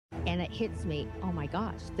and it hits me, oh my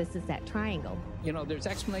gosh, this is that triangle. You know, there's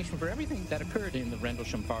explanation for everything that occurred in the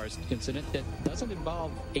Rendlesham Forest incident that doesn't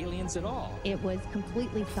involve aliens at all. It was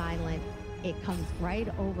completely silent. It comes right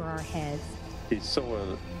over our heads. He saw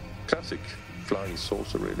a classic flying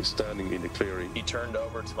saucer really standing in the clearing. He turned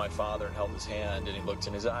over to my father and held his hand, and he looked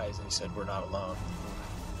in his eyes and he said, "We're not alone."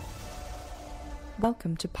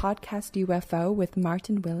 Welcome to Podcast UFO with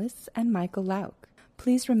Martin Willis and Michael Lauk.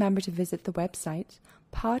 Please remember to visit the website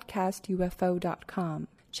podcastufo.com.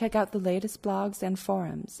 Check out the latest blogs and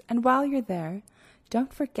forums, and while you're there,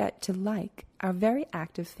 don't forget to like our very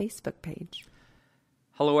active Facebook page.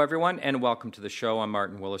 Hello, everyone, and welcome to the show. I'm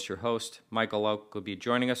Martin Willis, your host. Michael Lauk will be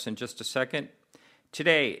joining us in just a second.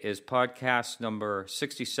 Today is podcast number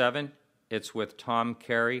 67. It's with Tom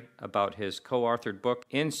Carey about his co-authored book,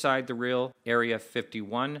 Inside the Real Area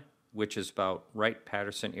 51, which is about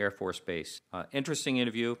Wright-Patterson Air Force Base. Interesting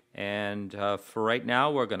interview, and for right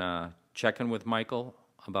now, we're going to check in with Michael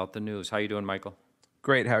about the news. How you doing, Michael?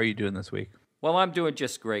 Great. How are you doing this week? Well, I'm doing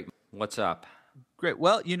just great. What's up? Great.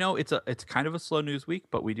 Well, you know, it's kind of a slow news week,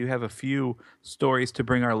 but we do have a few stories to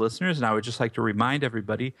bring our listeners, and I would just like to remind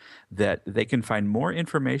everybody that they can find more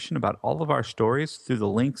information about all of our stories through the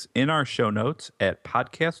links in our show notes at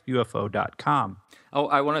podcastufo.com. Oh,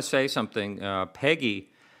 I want to say something.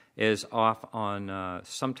 Peggy is off on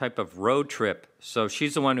some type of road trip, so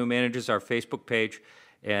she's the one who manages our Facebook page,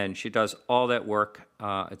 and she does all that work.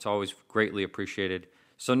 It's always greatly appreciated.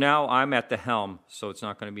 So now I'm at the helm, so it's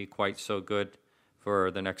not going to be quite so good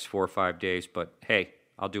for the next 4 or 5 days, but hey,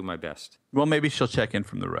 I'll do my best. Well, maybe she'll check in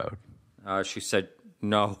from the road. She said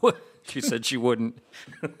no. She said she wouldn't.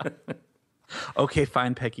 Okay,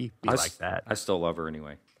 fine, Peggy. Be like that. I still love her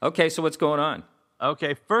anyway. Okay, so what's going on?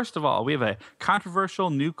 Okay, first of all, we have a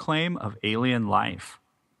controversial new claim of alien life.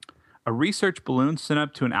 A research balloon sent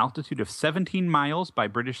up to an altitude of 17 miles by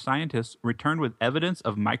British scientists returned with evidence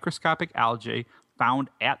of microscopic algae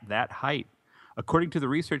found at that height. According to the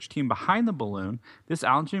research team behind the balloon, this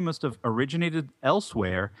algae must have originated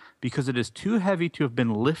elsewhere because it is too heavy to have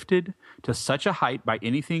been lifted to such a height by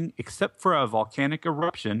anything except for a volcanic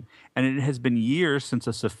eruption, and it has been years since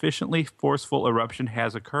a sufficiently forceful eruption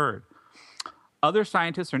has occurred. Other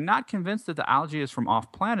scientists are not convinced that the algae is from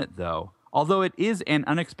off-planet, though. Although it is an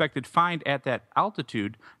unexpected find at that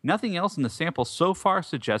altitude, nothing else in the sample so far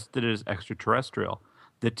suggests that it is extraterrestrial.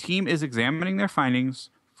 The team is examining their findings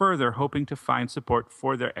further, hoping to find support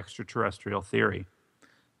for their extraterrestrial theory.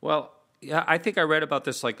 Well, yeah, I think I read about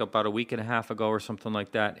this like about a week and a half ago or something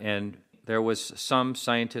like that, and there was some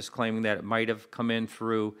scientists claiming that it might have come in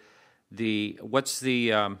through the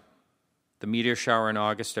meteor shower in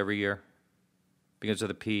August every year because of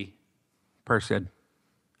the P. Perseid.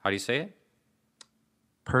 How do you say it?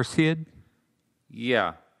 Perseid?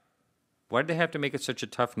 Yeah. Why did they have to make it such a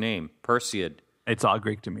tough name? Perseid. It's all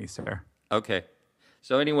Greek to me, sir. Okay.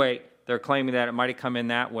 So anyway, they're claiming that it might have come in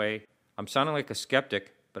that way. I'm sounding like a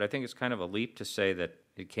skeptic, but I think it's kind of a leap to say that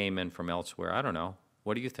it came in from elsewhere. I don't know.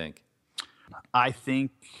 What do you think? I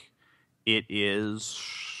think it is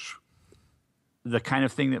the kind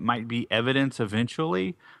of thing that might be evidence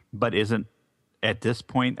eventually, but isn't at this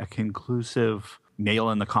point a conclusive nail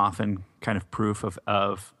in the coffin kind of proof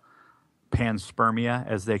of panspermia,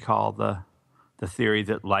 as they call the theory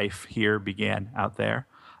that life here began out there.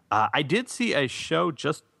 I did see a show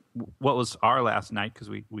just what was our last night, because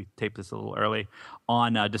we taped this a little early,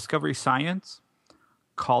 on Discovery Science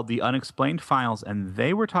called The Unexplained Files, and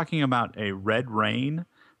they were talking about a red rain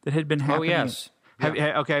that had been happening. Oh, yes.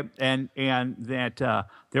 Okay, and that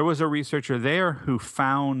there was a researcher there who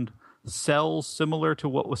found cells similar to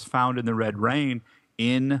what was found in the red rain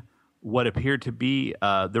in what appeared to be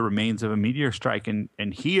the remains of a meteor strike, and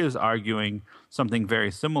he is arguing something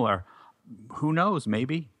very similar. Who knows,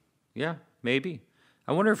 maybe? Yeah, maybe.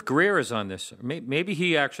 I wonder if Greer is on this. Maybe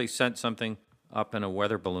he actually sent something up in a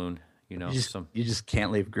weather balloon. You know, you just can't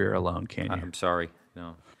leave Greer alone, can you? I'm sorry.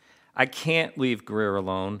 No. I can't leave Greer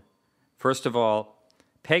alone. First of all,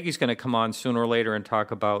 Peggy's going to come on sooner or later and talk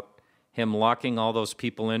about him locking all those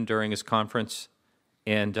people in during his conference.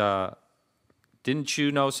 And didn't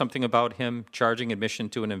you know something about him charging admission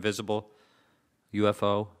to an invisible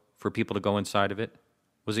UFO for people to go inside of it?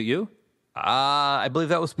 Was it you? I believe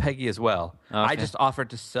that was Peggy as well. Okay. I just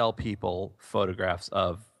offered to sell people photographs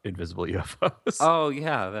of invisible UFOs. Oh,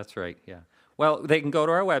 yeah, that's right, yeah. Well, they can go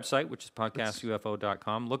to our website, which is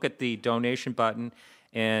podcastufo.com, look at the donation button,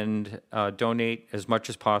 and donate as much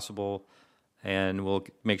as possible, and we'll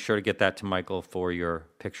make sure to get that to Michael for your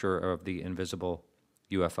picture of the invisible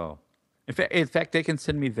UFO. In fact, they can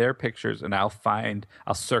send me their pictures, and I'll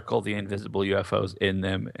circle the invisible UFOs in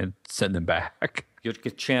them and send them back. You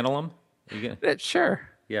could channel them? Sure.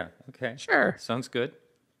 Yeah, okay. Sure. Sounds good.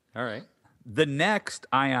 All right. The next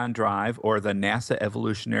ion drive, or the NASA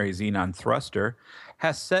Evolutionary Xenon Thruster,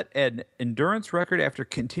 has set an endurance record after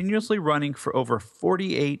continuously running for over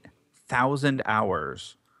 48,000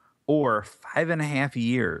 hours, or 5.5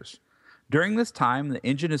 years. During this time, the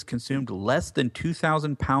engine has consumed less than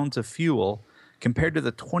 2,000 pounds of fuel compared to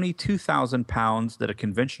the 22,000 pounds that a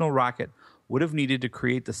conventional rocket would have needed to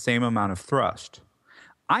create the same amount of thrust.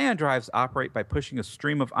 Ion drives operate by pushing a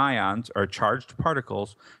stream of ions, or charged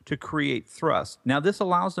particles, to create thrust. Now, this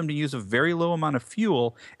allows them to use a very low amount of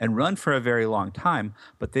fuel and run for a very long time,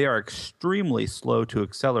 but they are extremely slow to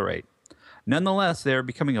accelerate. Nonetheless, they are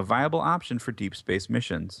becoming a viable option for deep space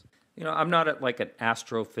missions. You know, I'm not an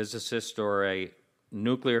astrophysicist or a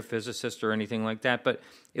nuclear physicist or anything like that, but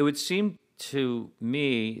it would seem to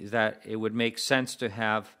me that it would make sense to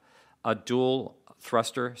have a dual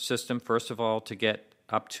thruster system, first of all, to get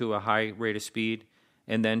up to a high rate of speed,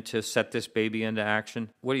 and then to set this baby into action.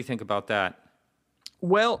 What do you think about that?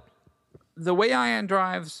 Well, the way ion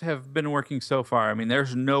drives have been working so far, I mean,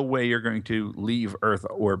 there's no way you're going to leave Earth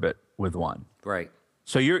orbit with one. Right.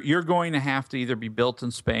 So you're going to have to either be built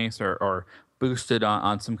in space or boosted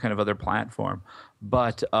on some kind of other platform.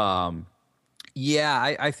 But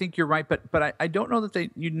yeah, I think you're right. But I don't know that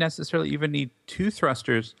you necessarily even need two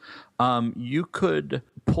thrusters. You could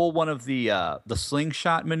pull one of the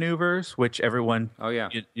slingshot maneuvers, which everyone,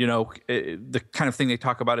 the kind of thing they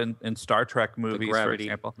talk about in Star Trek movies, for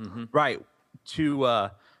example, right? To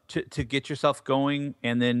get yourself going,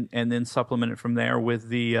 and then supplement it from there with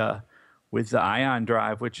the ion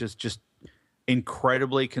drive, which is just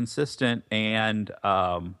incredibly consistent and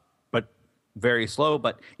but very slow.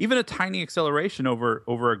 But even a tiny acceleration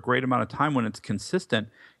over a great amount of time, when it's consistent,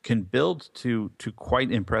 can build to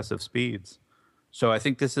quite impressive speeds. So I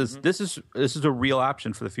think this is a real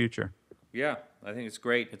option for the future. Yeah, I think it's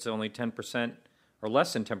great. It's only 10% or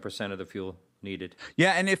less than 10% of the fuel needed.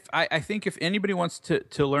 Yeah, and I think if anybody wants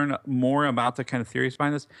to learn more about the kind of theories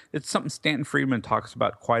behind this, it's something Stanton Friedman talks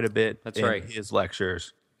about quite a bit in his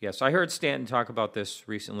lectures. Yes, I heard Stanton talk about this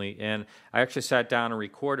recently, and I actually sat down and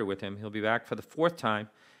recorded with him. He'll be back for the 4th time,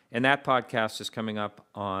 and that podcast is coming up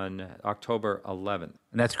on October 11th.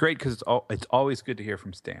 And that's great because it's always good to hear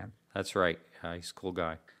from Stan. That's right. He's a cool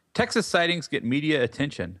guy. Texas sightings get media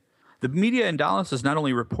attention. The media in Dallas is not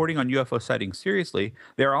only reporting on UFO sightings seriously,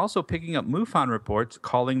 they are also picking up MUFON reports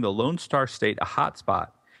calling the Lone Star State a hotspot.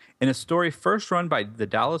 In a story first run by the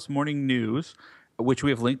Dallas Morning News, which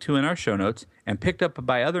we have linked to in our show notes, and picked up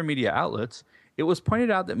by other media outlets, it was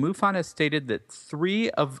pointed out that MUFON has stated that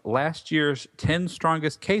 3 of last year's 10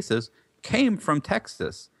 strongest cases came from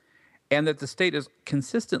Texas, and that the state is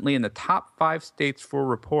consistently in the top 5 states for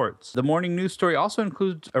reports. The morning news story also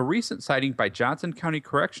includes a recent sighting by Johnson County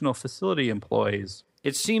Correctional Facility employees.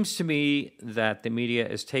 It seems to me that the media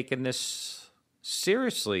is taking this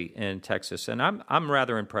seriously in Texas, and I'm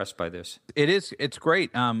rather impressed by this. It's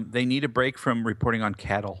great. They need a break from reporting on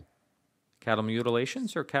cattle. Cattle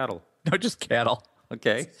mutilations or cattle? No, just cattle.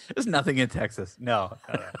 Okay. There's nothing in Texas. No.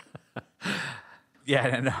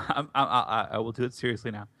 Yeah, no, I will do it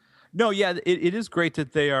seriously now. No, yeah, it is great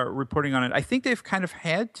that they are reporting on it. I think they've kind of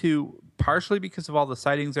had to, partially because of all the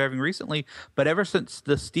sightings they're having recently, but ever since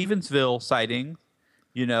the Stevensville sighting,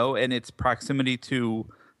 and its proximity to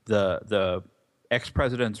the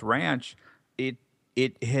ex-president's ranch,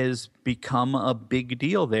 it has become a big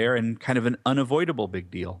deal there, and kind of an unavoidable big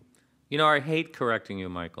deal. I hate correcting you,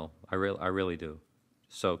 Michael. I really do.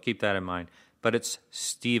 So keep that in mind. But it's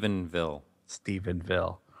Stephenville.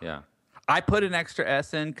 Stephenville. Yeah. I put an extra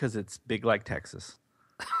S in because it's big like Texas.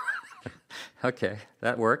 Okay,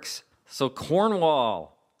 that works. So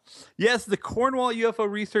Cornwall. Yes, the Cornwall UFO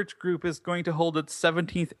Research Group is going to hold its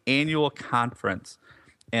 17th annual conference.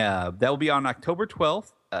 That will be on October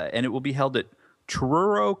 12th, and it will be held at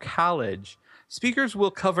Truro College. Speakers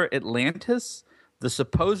will cover Atlantis, the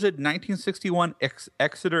supposed 1961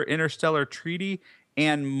 Exeter Interstellar Treaty,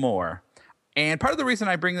 and more. And part of the reason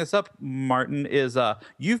I bring this up, Martin, is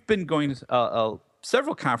you've been going to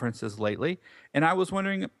several conferences lately, and I was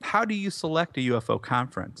wondering, how do you select a UFO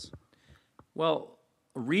conference? Well,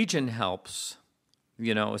 region helps,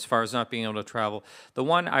 as far as not being able to travel. The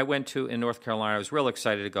one I went to in North Carolina, I was real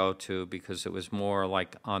excited to go to because it was more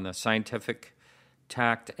like on the scientific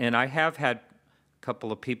tact. And I have had a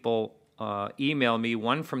couple of people email me,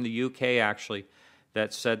 one from the UK actually,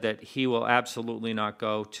 that said that he will absolutely not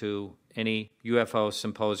go to any UFO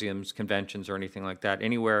symposiums, conventions, or anything like that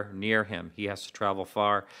anywhere near him. He has to travel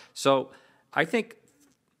far. So I think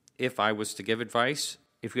if I was to give advice,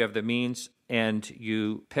 if you have the means and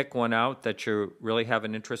you pick one out that you really have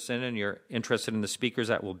an interest in and you're interested in the speakers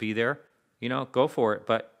that will be there, go for it.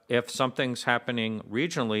 But if something's happening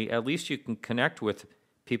regionally, at least you can connect with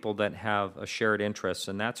people that have a shared interest.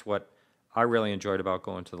 And that's what I really enjoyed about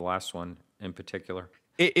going to the last one in particular.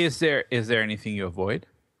 Is there anything you avoid?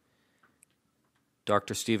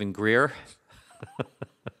 Dr. Stephen Greer.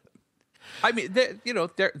 I mean,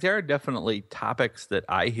 there are definitely topics that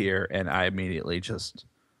I hear and I immediately just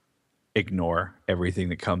ignore everything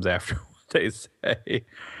that comes after what they say.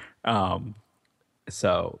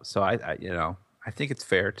 So I think it's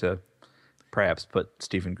fair to perhaps put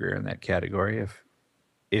Stephen Greer in that category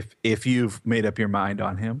if you've made up your mind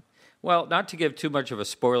on him. Well, not to give too much of a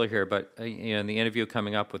spoiler here, but in the interview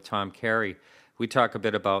coming up with Tom Carey, we talk a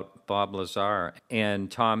bit about Bob Lazar, and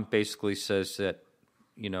Tom basically says that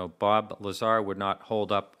Bob Lazar would not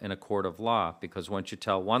hold up in a court of law because once you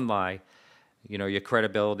tell one lie, your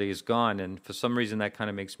credibility is gone. And for some reason, that kind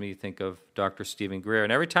of makes me think of Dr. Stephen Greer.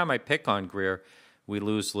 And every time I pick on Greer, we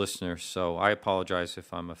lose listeners. So I apologize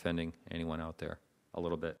if I'm offending anyone out there a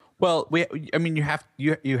little bit. Well,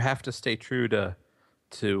 you have to stay true to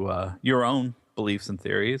your own beliefs and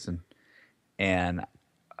theories, and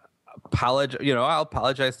apologize. I'll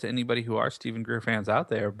apologize to anybody who are Stephen Greer fans out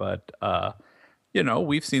there, but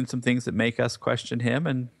we've seen some things that make us question him,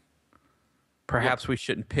 and perhaps we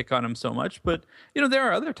shouldn't pick on him so much. But there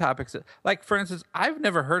are other topics like, for instance, I've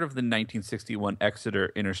never heard of the 1961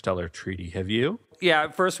 Exeter Interstellar Treaty. Have you? Yeah,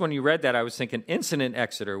 at first when you read that, I was thinking Incident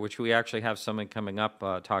Exeter, which we actually have someone coming up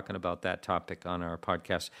talking about that topic on our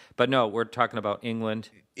podcast. But no, we're talking about England.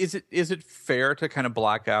 Is it fair to kind of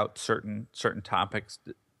block out certain topics,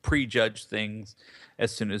 prejudge things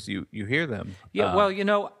as soon as you hear them? Yeah, well,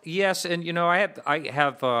 yes, and I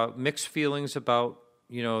have mixed feelings about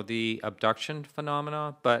the abduction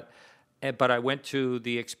phenomena, but I went to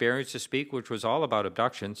the Experience to Speak, which was all about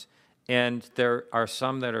abductions, and there are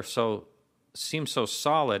some that seem so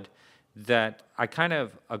solid that I kind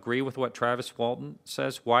of agree with what Travis Walton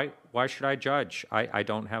says. Why should I judge? I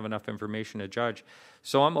don't have enough information to judge.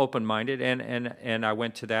 So I'm open-minded, and I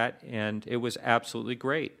went to that, and it was absolutely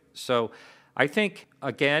great. So I think,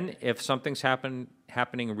 again, if something's happening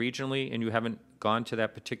regionally and you haven't gone to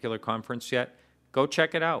that particular conference yet, go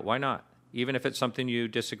check it out. Why not? Even if it's something you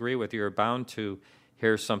disagree with, you're bound to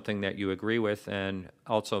hear something that you agree with and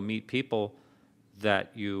also meet people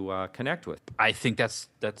that you connect with. I think that's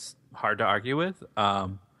hard to argue with,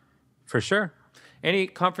 for sure. Any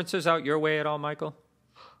conferences out your way at all, Michael?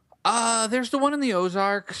 There's the one in the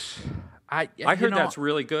Ozarks. I heard that's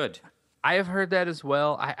really good. I have heard that as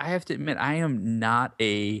well. I have to admit, I am not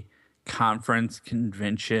a conference,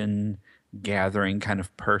 convention, gathering kind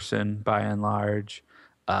of person by and large.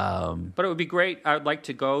 But it would be great. I would like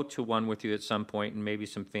to go to one with you at some point, and maybe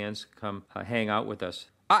some fans come hang out with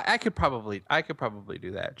us. I could probably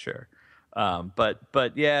do that, sure. But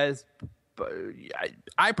yeah,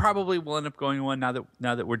 I probably will end up going to one now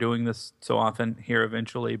that we're doing this so often here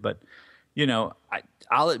eventually. But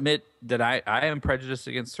I'll admit that I am prejudiced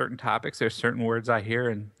against certain topics. There's certain words I hear,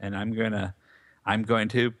 and I'm going to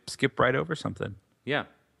skip right over something. Yeah,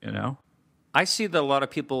 I see that a lot of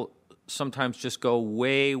people sometimes just go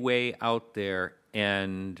way, way out there,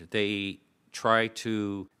 and they try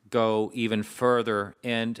to go even further,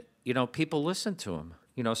 and people listen to them.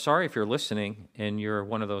 Sorry if you're listening and you're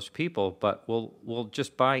one of those people, but we'll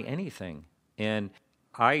just buy anything. And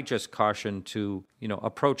I just caution to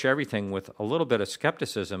approach everything with a little bit of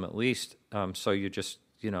skepticism, at least, so you just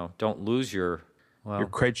don't lose your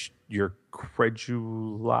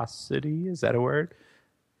credulosity. Is that a word?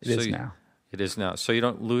 It is now. It is now. So you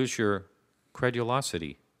don't lose your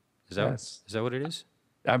credulosity. Is that what it is?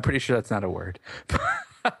 I'm pretty sure that's not a word.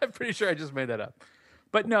 I'm pretty sure I just made that up.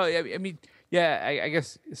 But no, I mean, yeah, I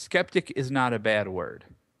guess skeptic is not a bad word,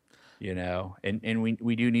 and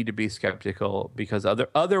we do need to be skeptical because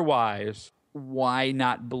otherwise, why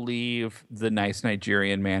not believe the nice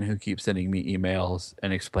Nigerian man who keeps sending me emails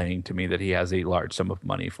and explaining to me that he has a large sum of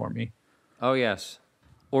money for me? Oh, yes.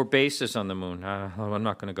 Or bases on the moon. I'm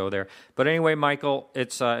not going to go there. But anyway, Michael,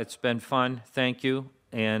 it's been fun. Thank you.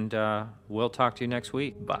 And we'll talk to you next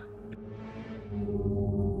week. Bye.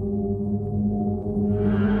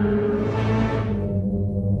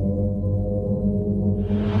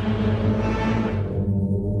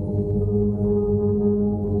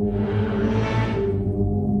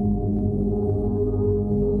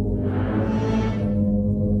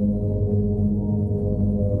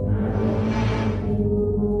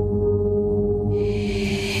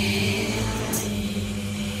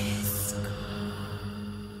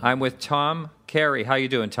 I'm with Tom Carey. How you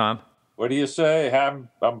doing, Tom? What do you say? I'm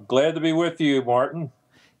glad to be with you, Martin.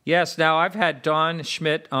 Yes, now I've had Don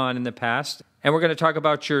Schmidt on in the past, and we're going to talk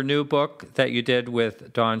about your new book that you did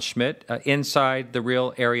with Don Schmidt, Inside the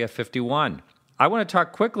Real Area 51. I want to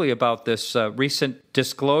talk quickly about this recent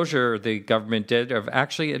disclosure the government did of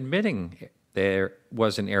actually admitting there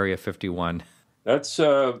was an Area 51. That's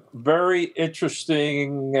a very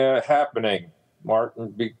interesting happening,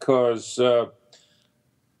 Martin, because, the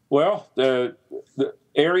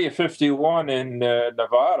Area 51 in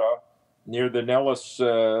Nevada, near the Nellis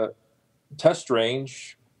test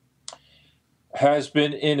range, has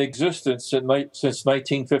been in existence since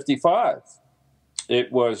 1955.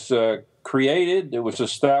 It was created, it was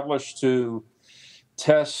established to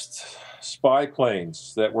test spy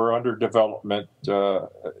planes that were under development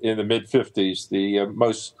in the mid-50s. The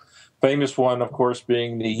most famous one, of course,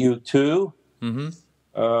 being the U-2,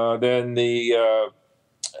 then the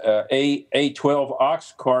A-12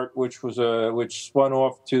 Oxcart, which spun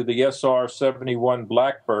off to the SR-71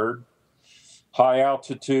 Blackbird. High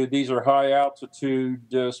altitude. These are high altitude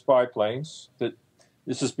spy planes.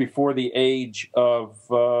 This is before the age of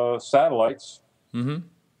satellites,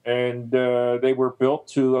 and they were built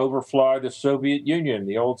to overfly the Soviet Union,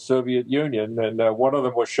 the old Soviet Union. And one of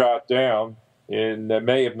them was shot down in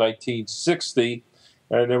May of 1960,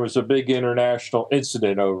 and there was a big international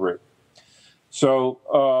incident over it.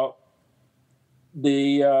 So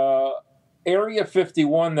the Area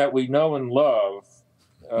 51 that we know and love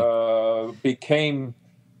became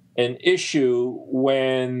an issue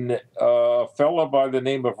when a fellow by the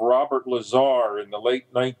name of Robert Lazar in the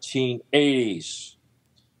late 1980s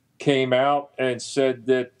came out and said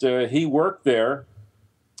that he worked there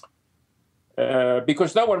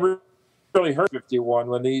because no one really heard 51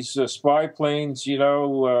 when these spy planes,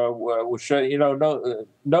 nobody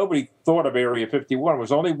thought of Area 51. It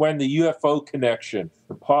was only when the UFO connection,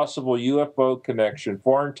 the possible UFO connection,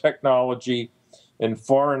 foreign technology and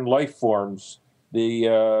foreign life forms,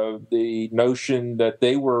 the notion that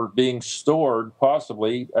they were being stored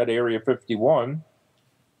possibly at Area 51,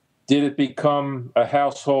 did it become a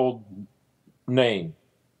household name.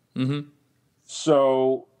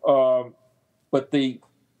 So, but the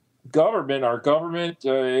government, our government,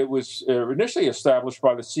 it was initially established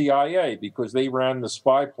by the CIA because they ran the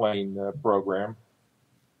spy plane program.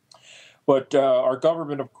 But our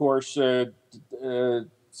government, of course, said, we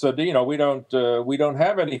don't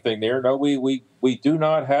have anything there. No, we do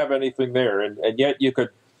not have anything there. And yet you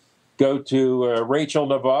could go to Rachel,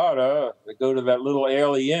 Nevada, go to that little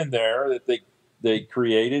alien there that they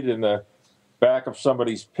created in the back of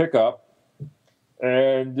somebody's pickup,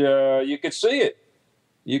 and you could see it.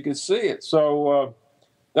 You could see it. So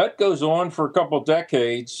that goes on for a couple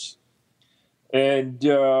decades. And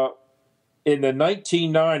in the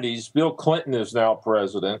 1990s, Bill Clinton is now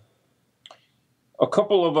president. A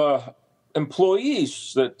couple of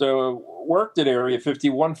employees that worked at Area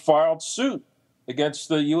 51 filed suit against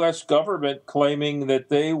the U.S. government, claiming that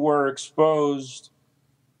they were exposed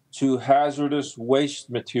to hazardous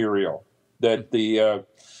waste material, that the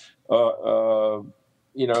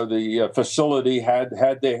facility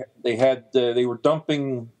they were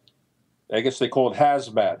dumping, I guess they call it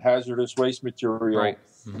hazmat, hazardous waste material. Right.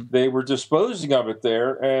 They were disposing of it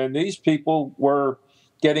there, and these people were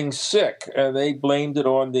getting sick, and they blamed it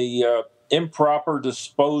on the improper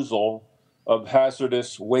disposal of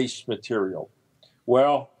hazardous waste material.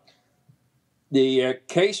 Well, the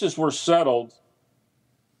cases were settled,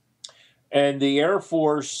 and the Air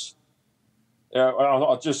Force,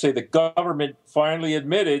 I'll just say the government finally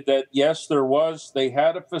admitted that, yes, they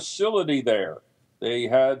had a facility there.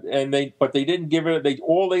 But they didn't give it, they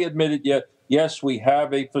admitted, yes, we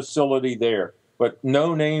have a facility there, but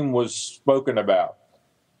no name was spoken about.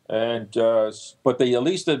 And but they at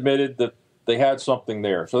least admitted that they had something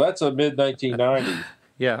there. So that's a mid-1990s.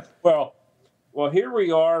 Yeah. Well, here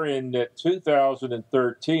we are in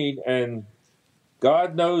 2013, and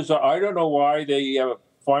God knows, I don't know why they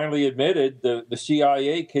finally admitted. The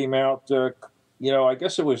CIA came out, I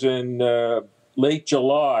guess it was in late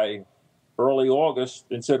July, early August,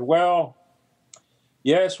 and said, well,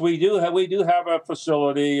 yes, we do have a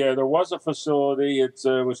facility. There was a facility. It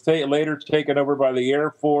was later taken over by the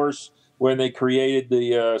Air Force when they created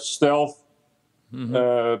the stealth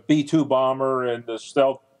B-2 bomber and the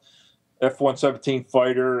stealth F-117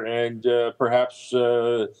 fighter, and perhaps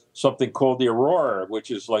something called the Aurora,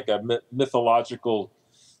 which is like a mythological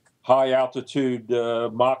high-altitude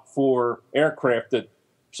Mach 4 aircraft that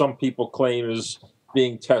some people claim is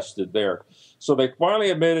being tested there. So they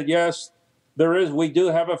finally admitted, yes, we do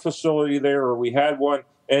have a facility there, or we had one,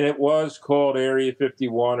 and it was called Area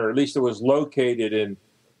 51, or at least it was located in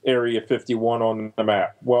Area 51 on the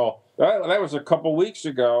map. Well, that was a couple weeks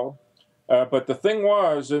ago, but the thing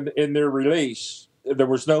was, in their release, there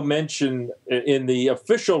was no mention in the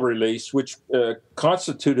official release, which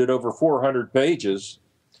constituted over 400 pages.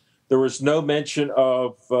 There was no mention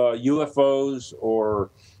of UFOs or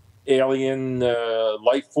alien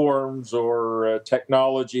life forms or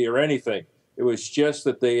technology or anything. It was just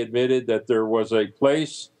that they admitted that there was a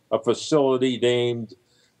place, a facility named,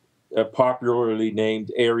 popularly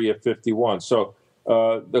named Area 51. So,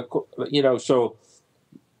 so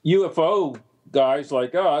UFO guys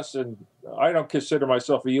like us, and I don't consider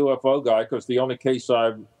myself a UFO guy because the only case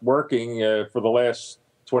I'm working for the last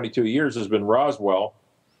 22 years has been Roswell.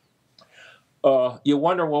 You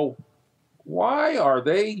wonder, well, why are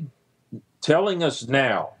they telling us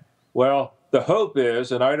now? Well, the hope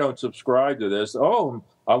is, and I don't subscribe to this,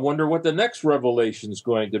 I wonder what the next revelation is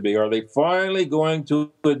going to be. Are they finally going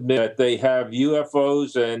to admit that they have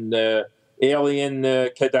UFOs and alien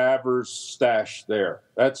cadavers stashed there?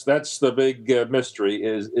 That's the big mystery,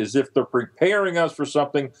 is if they're preparing us for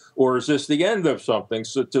something, or is this the end of something,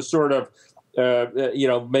 so to sort of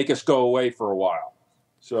make us go away for a while.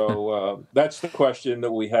 So that's the question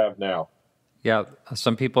that we have now. Yeah,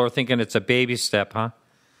 some people are thinking it's a baby step, huh?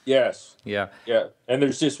 Yes. Yeah. Yeah. And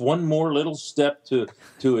there's just one more little step to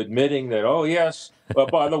admitting that, oh, yes,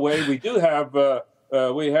 by the way, we do have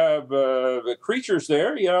creatures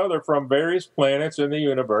there. They're from various planets in the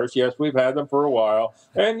universe. Yes, we've had them for a while.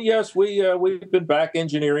 And yes, we've been back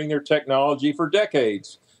engineering their technology for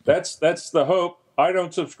decades. That's the hope. I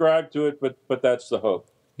don't subscribe to it, but that's the hope.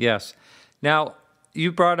 Yes. Now,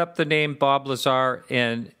 you brought up the name Bob Lazar,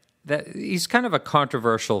 and that he's kind of a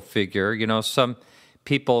controversial figure. Some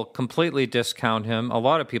people completely discount him. A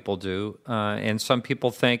lot of people do. And some people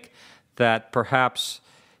think that perhaps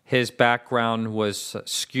his background was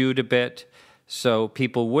skewed a bit, so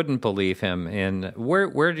people wouldn't believe him. And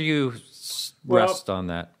where do you rest on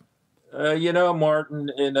that? Martin,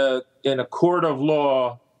 in a court of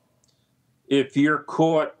law, if you're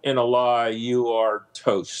caught in a lie, you are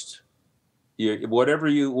toast.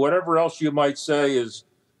 Whatever else you might say is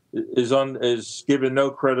given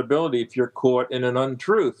no credibility if you're caught in an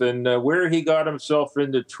untruth. And where he got himself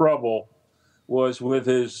into trouble was with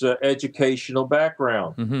his educational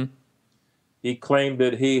background. Mm-hmm. He claimed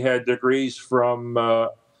that he had degrees from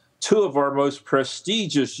two of our most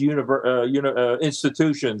prestigious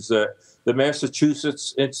institutions, the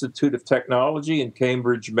Massachusetts Institute of Technology in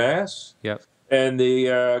Cambridge, Mass. Yep. And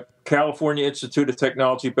the California Institute of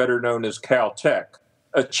Technology, better known as Caltech.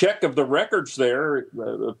 A check of the records there,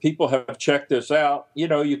 people have checked this out.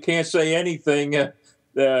 You can't say anything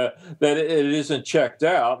that it isn't checked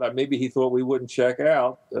out. Maybe he thought we wouldn't check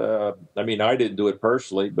out. I didn't do it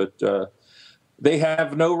personally, but they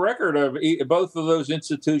have no record of, both of those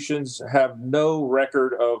institutions have no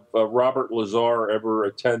record of Robert Lazar ever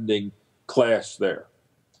attending class there.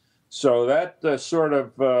 So that sort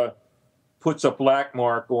of puts a black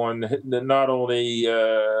mark on not only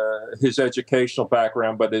his educational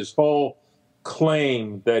background, but his whole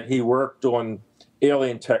claim that he worked on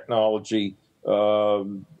alien technology. He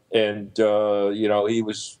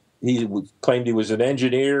claimed he was an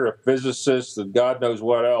engineer, a physicist, and God knows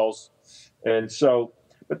what else. And so,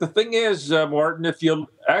 but the thing is, Martin, if you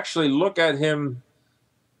actually look at him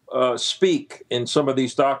speak in some of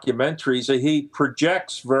these documentaries, he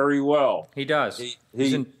projects very well. He does.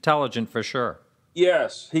 He's intelligent for sure.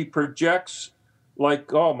 Yes, he projects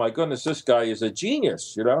like, oh my goodness, this guy is a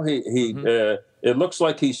genius. It looks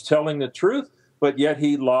like he's telling the truth, but yet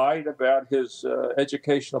he lied about his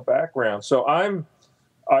educational background. So I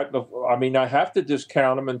have to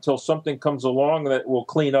discount him until something comes along that will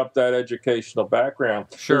clean up that educational background.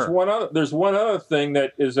 Sure. There's one other thing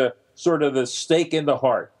that is a sort of the stake in the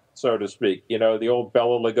heart, so to speak. The old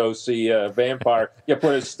Bela Lugosi vampire. You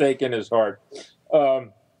put a stake in his heart. I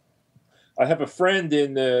have a friend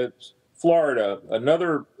in Florida,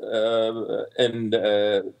 another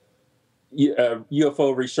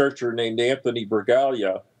UFO researcher named Anthony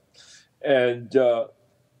Bragalia, and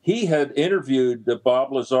he had interviewed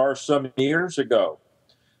Bob Lazar some years ago.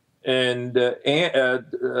 And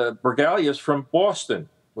Bragalia is from Boston,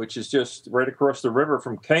 which is just right across the river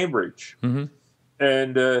from Cambridge. Mm-hmm.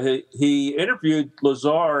 And he interviewed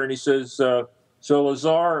Lazar, and he says, so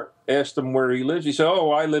Lazar asked him where he lives. He said,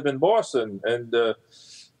 oh, I live in Boston. And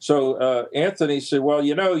so Anthony said, well,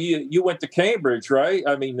 you went to Cambridge, right?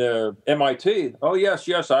 MIT. Oh, yes,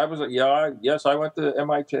 I went to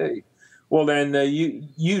MIT. Well, then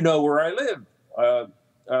you know where I live.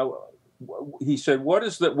 He said, what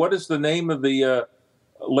is the name of the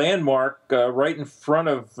landmark right in front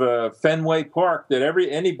of Fenway Park that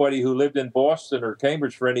anybody who lived in Boston or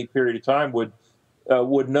Cambridge for any period of time would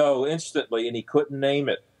know instantly, and he couldn't name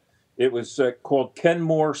it. It was called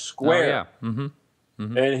Kenmore Square. Oh, yeah. Mm-hmm.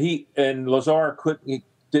 Mm-hmm. And Lazar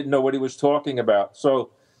didn't know what he was talking about.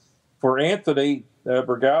 So for Anthony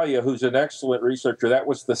Bragalia, who's an excellent researcher, that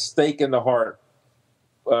was the stake in the heart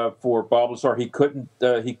for Bob Lazar. He couldn't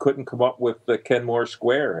come up with the Kenmore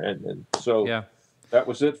Square, and so that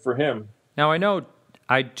was it for him. Now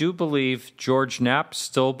I do believe George Knapp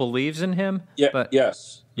still believes in him. Yeah. But,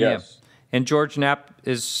 yes. Yeah. And George Knapp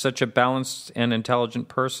is such a balanced and intelligent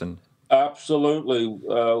person. Absolutely.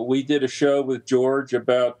 We did a show with George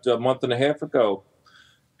about a month and a half ago.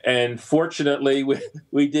 And fortunately,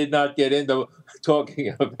 we did not get into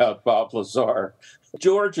talking about Bob Lazar.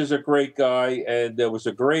 George is a great guy, and there was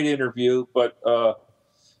a great interview, but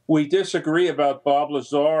we disagree about Bob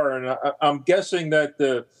Lazar. And I'm guessing that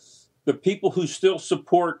the people who still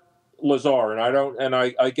support Lazar, and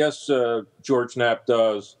I guess George Knapp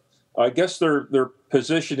does, I guess their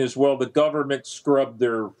position is, well, the government scrubbed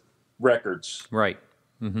their records. Right.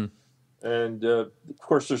 Mm-hmm. And, of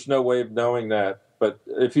course, there's no way of knowing that. But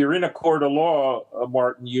if you're in a court of law,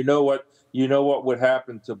 Martin, you know what would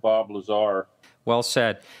happen to Bob Lazar. Well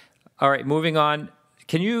said. All right, moving on.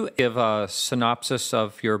 Can you give a synopsis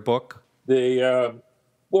of your book? The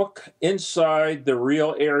book Inside the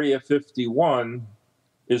Real Area 51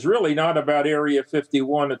 is really not about Area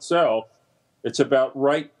 51 itself. It's about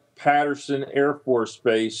Wright-Patterson Air Force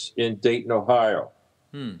Base in Dayton, Ohio.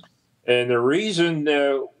 And the reason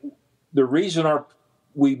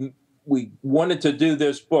we wanted to do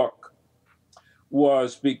this book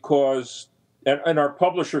was because, and our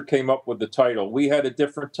publisher came up with the title. We had a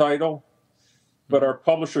different title, but our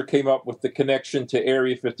publisher came up with the connection to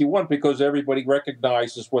Area 51 because everybody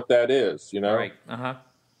recognizes what that is, Right. Uh-huh.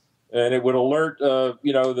 And it would alert,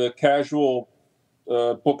 the casual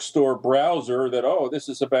bookstore browser that, oh, this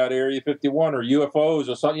is about Area 51 or UFOs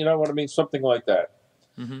or something, you know what I mean? Something like that.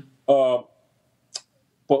 Mm-hmm.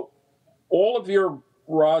 But all of your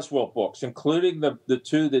Roswell books, including the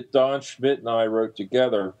two that Don Schmidt and I wrote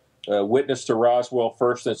together, Witness to Roswell,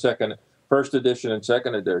 first edition and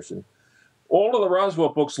second edition, all of the Roswell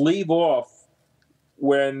books leave off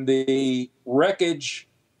when the wreckage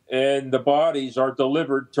and the bodies are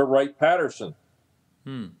delivered to Wright-Patterson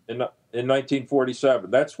in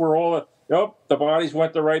 1947. That's where all the bodies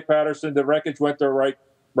went to Wright-Patterson, the wreckage went to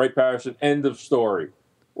Wright-Patterson, end of story.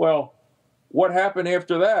 Well, what happened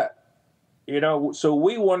after that? So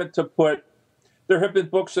we wanted to there have been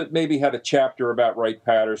books that maybe had a chapter about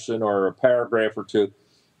Wright-Patterson or a paragraph or two.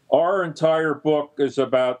 Our entire book is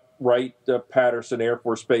about Wright-Patterson Air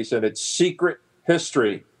Force Base and its secret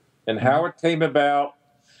history and how it came about.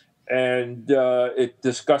 And it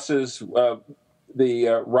discusses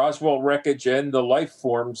the Roswell wreckage and the life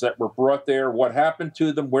forms that were brought there, what happened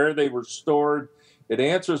to them, where they were stored. It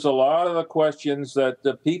answers a lot of the questions that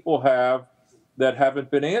the people have that haven't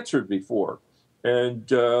been answered before. And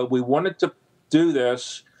we wanted to do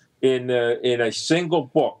this in a single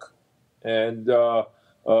book. And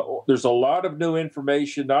there's a lot of new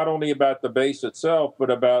information, not only about the base itself, but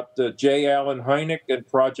about J. Allen Hynek and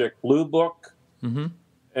Project Blue Book. Mm-hmm.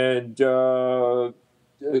 And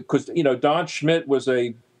because, Don Schmidt was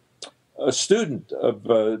a student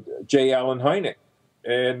of J. Allen Hynek.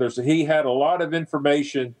 And he had a lot of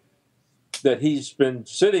information that he's been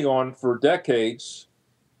sitting on for decades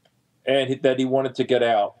and that he wanted to get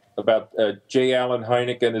out about J. Allen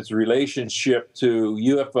Hynek and his relationship to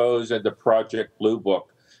UFOs and the Project Blue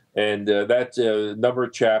Book. And that's a number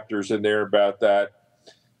of chapters in there about that.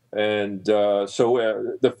 And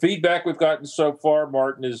so the feedback we've gotten so far,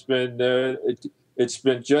 Martin, has been it's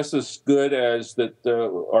been just as good as that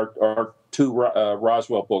our two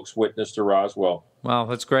Roswell books, Witness to Roswell. Wow,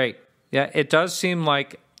 that's great. Yeah, it does seem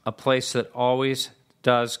like a place that always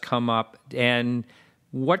does come up. And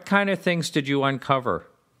what kind of things did you uncover?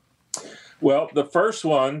 Well, the first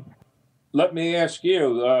one, let me ask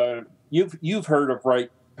you, you've heard of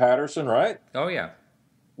Wright-Patterson, right? Oh, yeah.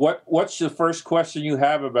 What's the first question you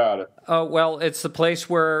have about it? Oh, well, it's the place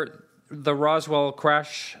where the Roswell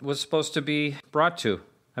crash was supposed to be brought to.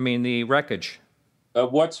 I mean, the wreckage.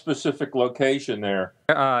 What specific location there?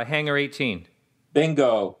 Hangar 18.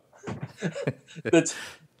 Bingo. That's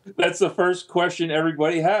the first question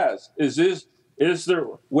everybody has.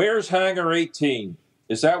 Where's Hangar 18?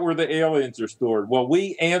 Is that where the aliens are stored? Well,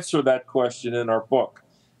 we answer that question in our book.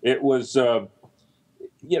 It was,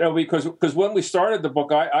 because when we started the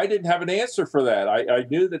book, I didn't have an answer for that. I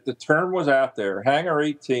knew that the term was out there, Hangar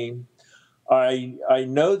 18. I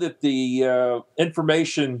know that the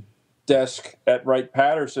information desk at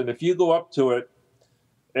Wright-Patterson, if you go up to it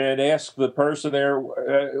and ask the person there,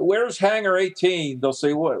 where's hangar 18? They'll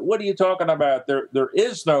say, what are you talking about? There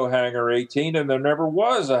is no hangar 18, and there never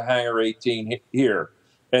was a hangar 18 here.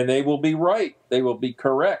 And they will be right. They will be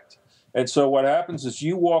correct. And so what happens is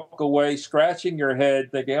you walk away scratching your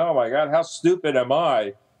head thinking, oh, my God, how stupid am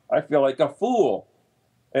I? I feel like a fool.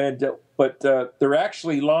 And but they're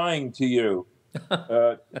actually lying to you.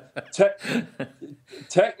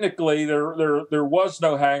 Technically, there was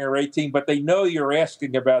no hangar 18, but they know you're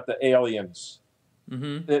asking about the aliens.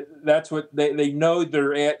 Mm-hmm. That's what they know.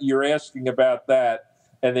 You're asking about that,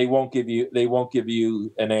 and they won't give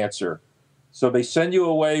you an answer. So they send you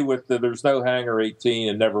away with there's no hangar 18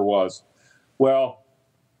 and never was. Well,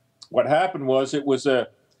 what happened was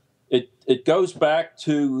it goes back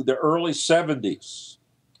to the early 70s.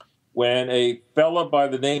 When a fellow by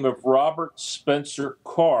the name of Robert Spencer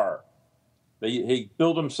Carr, he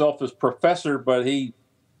billed himself as professor, but he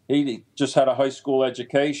just had a high school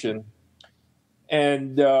education,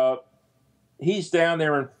 and he's down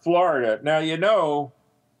there in Florida. Now, you know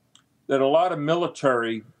that a lot of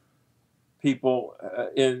military people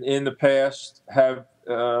in the past have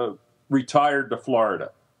retired to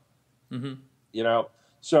Florida. Mm-hmm. You know,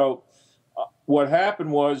 so what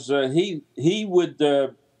happened was he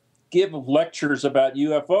would give lectures about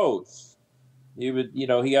UFOs. He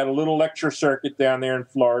had a little lecture circuit down there in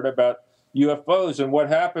Florida about UFOs. And what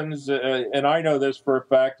happens, and I know this for a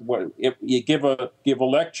fact, if you give a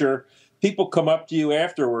lecture, people come up to you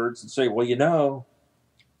afterwards and say, well,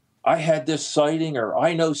 I had this sighting, or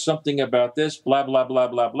I know something about this, blah, blah, blah,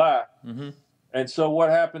 blah, blah. Mm-hmm. And so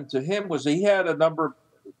what happened to him was he had a number of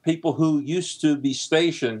people who used to be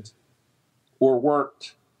stationed or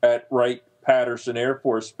worked at Wright-Patterson Air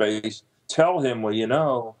Force Base tell him,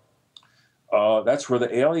 well, that's where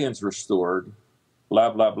the aliens were stored,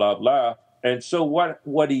 blah, blah, blah, blah. And so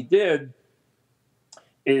what he did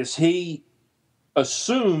is he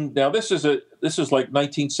assumed, now this is like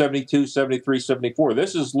 1972, 73, 74.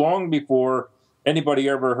 This is long before anybody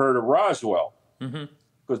ever heard of Roswell. Mm-hmm.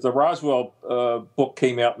 Because the Roswell book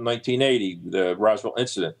came out in 1980, the Roswell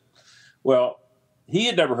incident. Well, he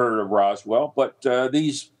had never heard of Roswell, but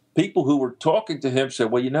these people who were talking to him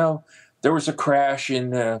said, well, there was a crash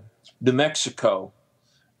in New Mexico,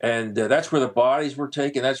 and that's where the bodies were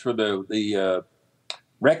taken. That's where the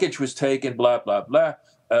wreckage was taken, blah, blah, blah.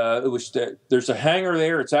 There's a hangar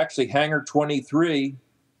there. It's actually Hangar 23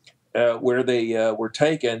 where they were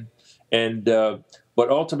taken, and but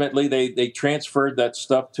ultimately they transferred that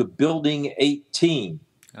stuff to Building 18.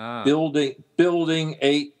 Building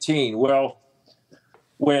 18. Well,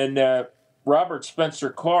 when Robert Spencer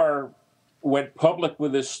Carr went public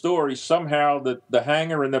with this story, somehow the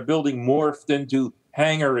hangar and the building morphed into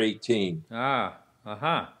Hangar 18.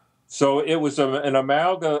 So it was an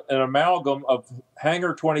amalgam of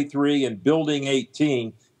Hangar 23 and Building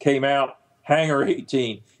 18 came out Hangar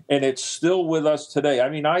 18, and it's still with us today. I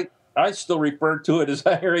mean, I still refer to it as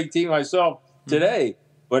Hangar 18 myself today,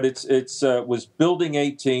 but it was Building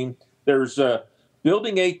 18. There's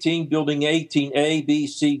Building 18, Building 18A, B,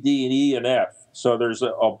 C, D, and E, and F. So there's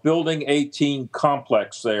a Building 18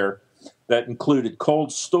 complex there that included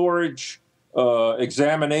cold storage,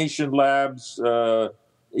 examination labs,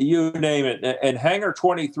 you name it. And Hangar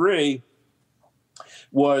 23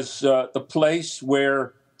 was the place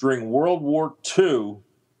where, during World War II,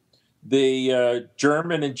 the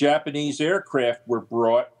German and Japanese aircraft were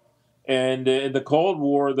brought, and in the Cold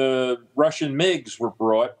War, the Russian MiGs were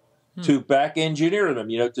brought to back engineer them,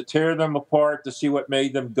 to tear them apart, to see what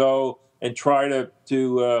made them go, and try to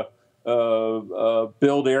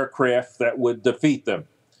build aircraft that would defeat them.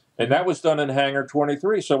 And that was done in Hangar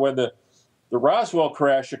 23. So when the Roswell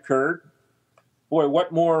crash occurred, boy,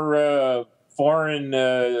 what more foreign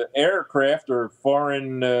aircraft or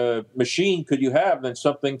foreign machine could you have than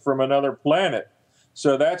something from another planet?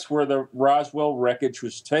 So that's where the Roswell wreckage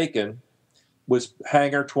was taken, was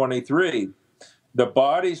Hangar 23. The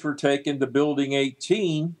bodies were taken to Building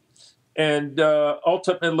 18, and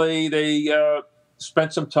ultimately they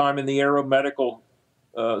spent some time in the aeromedical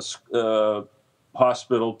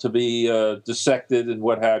hospital to be dissected and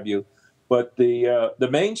what have you. But the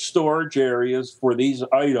main storage areas for these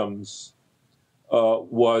items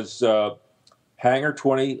was Hangar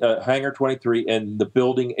 23 and the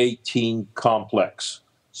Building 18 complex.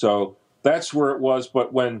 So that's where it was.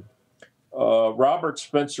 But when Robert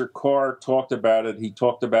Spencer Carr talked about it, he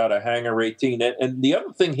talked about a Hangar 18. And the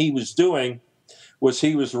other thing he was doing was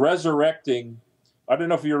he was resurrecting. I don't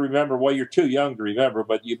know if you remember. Well, you're too young to remember,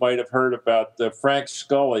 but you might have heard about Frank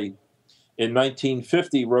Scully in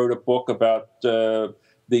 1950 wrote a book about the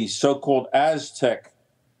so-called Aztec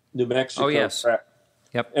New Mexico. Oh, yes.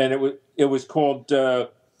 Yep. And it was called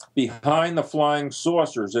Behind the Flying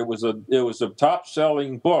Saucers. It was a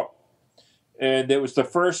top-selling book, and it was the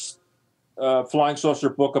first flying saucer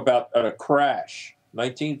book about a crash.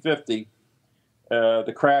 1950.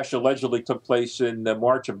 The crash allegedly took place in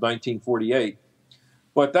March of 1948.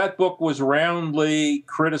 But that book was roundly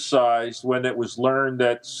criticized when it was learned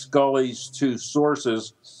that Scully's two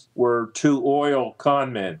sources were two oil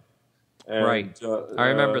con men. And, right. I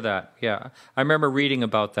remember that. Yeah. I remember reading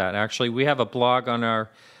about that. Actually, we have a blog on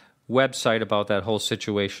our website about that whole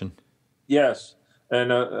situation. Yes.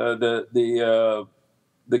 And the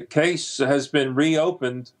case has been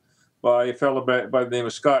reopened by a fellow by the name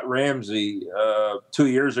of Scott Ramsey 2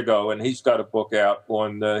 years ago, and he's got a book out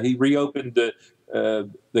on. He reopened the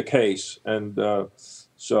case, and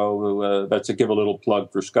so that's a give a little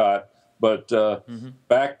plug for Scott. But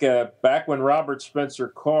back when Robert Spencer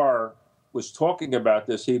Carr was talking about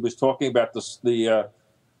this, he was talking about the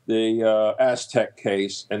Aztec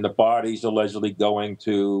case and the bodies allegedly going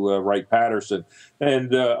to Wright-Patterson,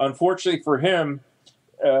 and unfortunately for him,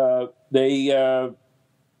 they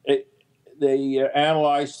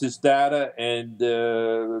analyzed his data and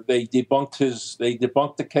they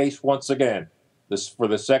debunked the case once again, this for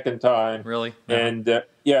the second time. Really? And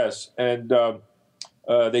yes, and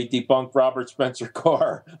they debunked Robert Spencer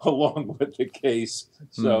Carr along with the case.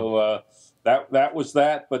 So that was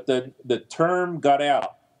that. But the term got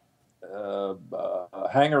out.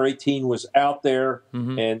 Hangar 18 was out there,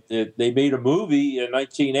 and they made a movie in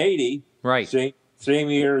 1980. Right. Same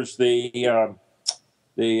year as the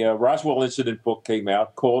Roswell incident book came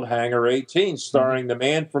out, called Hangar 18, starring the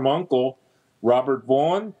man from U.N.C.L.E., Robert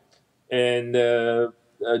Vaughn, and Darren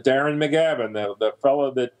McGavin, the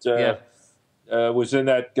fellow that was in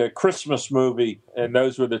that Christmas movie, and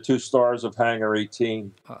those were the two stars of Hangar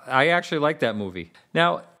 18. I actually like that movie.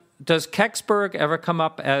 Now, does Kecksburg ever come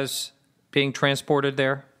up as being transported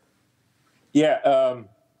there? Yeah.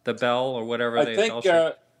 The Bell or whatever I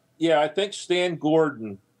think Stan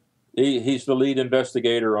Gordon, he's the lead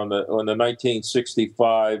investigator on the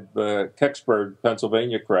 1965 Kecksburg,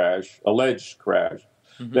 Pennsylvania alleged crash,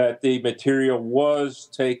 that the material was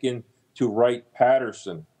taken to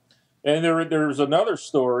Wright-Patterson. And there's another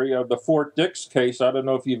story of the Fort Dix case. I don't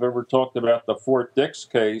know if you've ever talked about the Fort Dix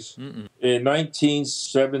case. In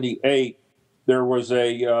 1978, there was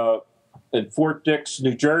in Fort Dix,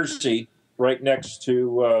 New Jersey, right next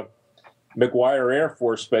to McGuire Air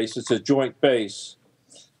Force Base. It's a joint base.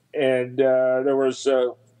 And there was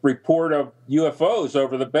a report of UFOs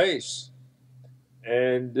over the base.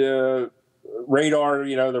 And radar,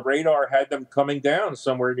 the radar had them coming down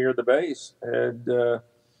somewhere near the base. And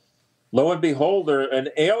lo and behold, an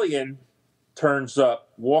alien turns up,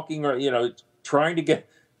 walking, trying to get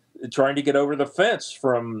over the fence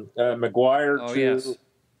from McGuire to. Yes.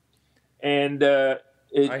 And I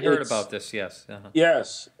heard about this. Yes.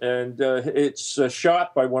 Yes, and it's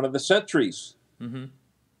shot by one of the sentries,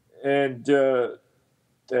 and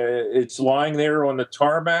it's lying there on the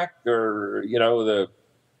tarmac, or the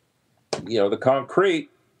concrete.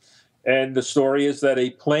 And the story is that a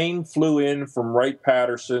plane flew in from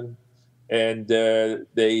Wright-Patterson, and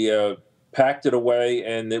they packed it away,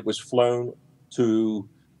 and it was flown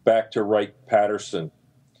back to Wright-Patterson.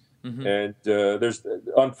 And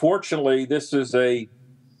unfortunately, this is the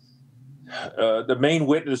main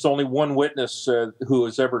witness. Only one witness who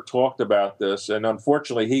has ever talked about this, and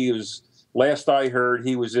unfortunately, last I heard,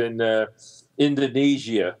 he was in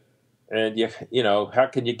Indonesia, and how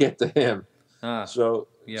can you get to him? So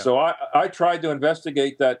I tried to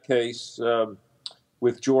investigate that case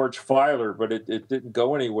with George Filer, but it didn't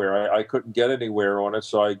go anywhere. I couldn't get anywhere on it,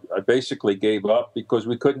 so I basically gave up because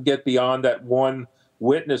we couldn't get beyond that one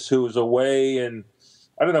witness who was away in,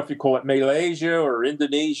 I don't know if you call it Malaysia or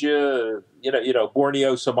Indonesia,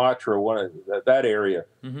 Borneo, Sumatra, that area.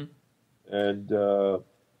 And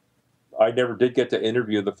I never did get to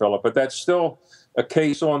interview the fellow, but that's still a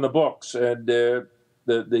case on the books. And the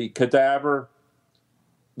cadaver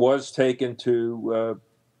was taken to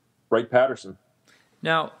Wright-Patterson.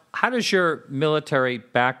 Now, how does your military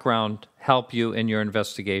background help you in your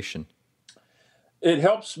investigation? It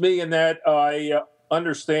helps me in that I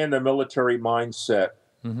understand the military mindset.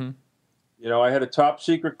 I had a top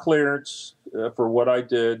secret clearance for what I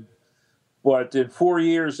did, but in 4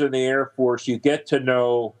 years in the Air Force, you get to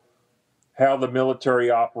know how the military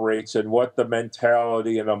operates and what the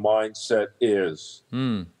mentality and the mindset is.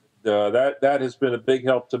 That has been a big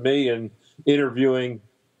help to me in interviewing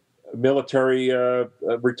retired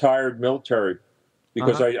military.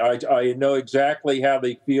 because I know exactly how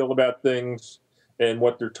they feel about things and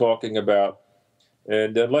what they're talking about.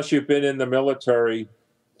 And unless you've been in the military,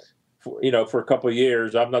 for a couple of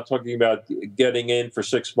years, I'm not talking about getting in for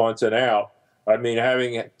 6 months and out. I mean,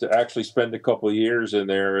 having to actually spend a couple of years in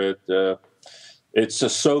there, it's a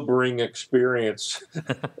sobering experience.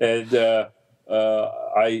 And not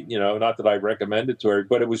that I recommend it to her,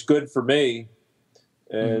 but it was good for me.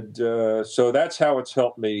 And so that's how it's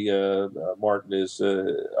helped me, Martin, is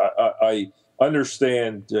I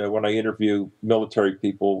understand when I interview military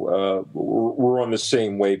people, we're on the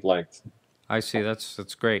same wavelength. I see.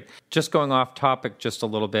 That's great. Just going off topic just a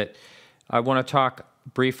little bit, I want to talk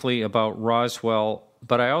briefly about Roswell,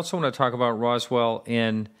 but I also want to talk about Roswell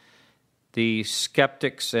in the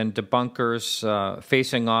skeptics and debunkers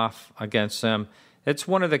facing off against them. It's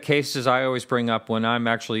one of the cases I always bring up when I'm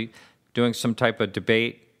actually doing some type of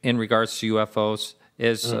debate in regards to UFOs.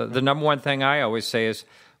 Is the number one thing I always say is,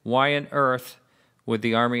 why on earth would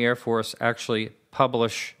the Army Air Force actually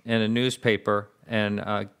publish in a newspaper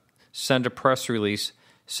and send a press release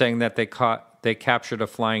saying that they captured a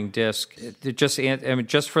flying disc?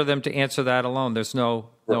 Just for them to answer that alone, there's no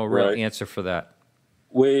real answer for that.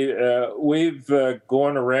 We've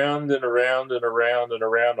gone around and around and around and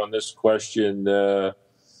around on this question.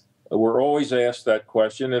 We're always asked that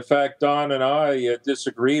question. In fact, Don and I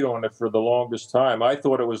disagreed on it for the longest time. I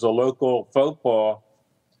thought it was a local faux pas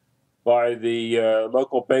by the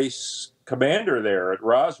local base commander there at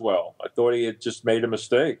Roswell. I thought he had just made a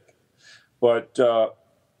mistake. But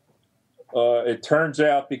it turns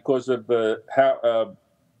out, because of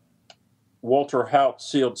Walter Haut's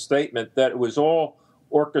sealed statement, that it was all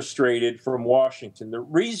orchestrated from Washington. The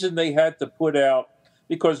reason they had to put out,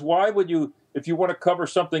 because why would you, if you want to cover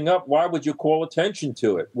something up, why would you call attention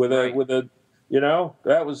to it that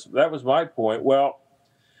was my point. Well,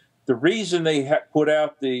 the reason they put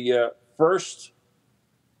out the first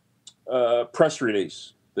press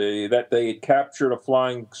release that they had captured a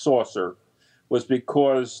flying saucer was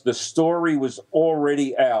because the story was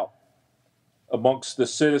already out amongst the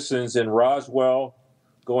citizens in Roswell,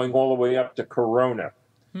 going all the way up to Corona.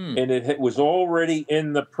 And it was already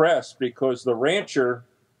in the press because the rancher,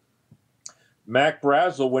 Mac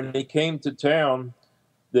Brazel, when he came to town,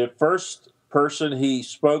 the first person he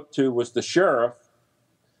spoke to was the sheriff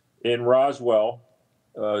in Roswell,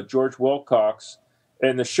 George Wilcox,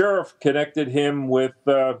 and the sheriff connected him with,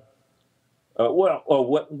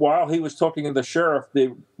 while he was talking to the sheriff,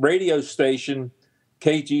 the radio station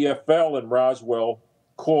KGFL in Roswell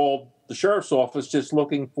called the sheriff's office just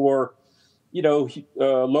looking for,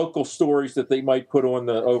 local stories that they might put on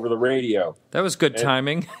over the radio. That was good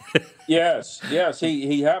timing. Yes.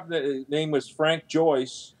 He happened. His name was Frank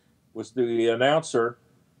Joyce, was the announcer,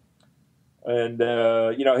 and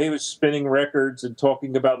he was spinning records and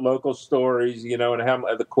talking about local stories, and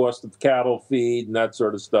how the cost of cattle feed and that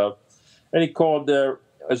sort of stuff. And he called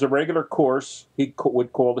as a regular course. He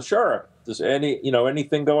would call the sheriff. Does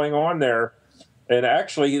anything going on there? And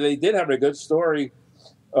actually, they did have a good story.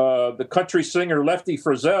 The country singer Lefty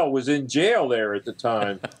Frizzell was in jail there at the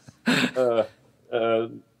time.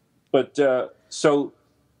 So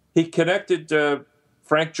he connected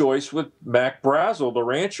Frank Joyce with Mac Brazel, the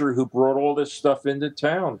rancher who brought all this stuff into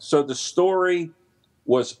town. So the story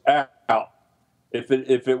was out. If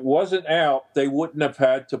it wasn't out, they wouldn't have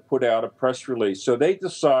had to put out a press release. So they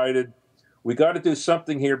decided, we got to do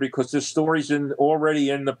something here because this story's already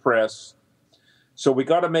in the press. So we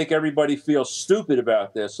got to make everybody feel stupid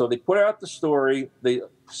about this. So they put out the story. They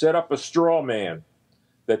set up a straw man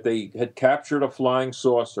that they had captured a flying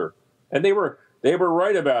saucer, and they were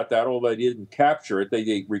right about that. Although they didn't capture it,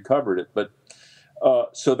 they recovered it. But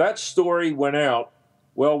so that story went out.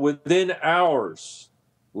 Well, within hours,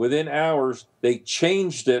 they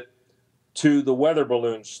changed it to the weather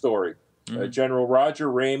balloon story. General Roger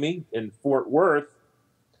Ramey in Fort Worth,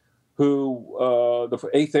 who the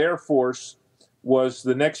 8th Air Force was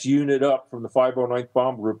the next unit up from the 509th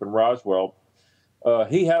Bomb Group in Roswell.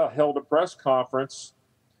 He held a press conference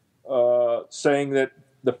saying that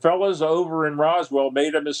the fellas over in Roswell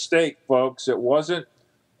made a mistake, folks. It wasn't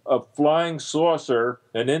a flying saucer,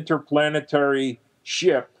 an interplanetary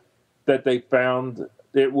ship that they found.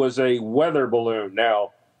 It was a weather balloon.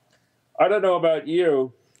 Now, I don't know about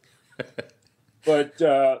you, but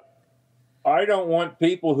I don't want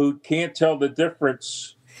people who can't tell the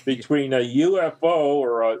difference between a UFO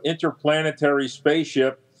or an interplanetary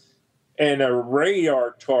spaceship and a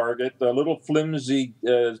radar target, a little flimsy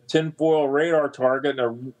tinfoil radar target and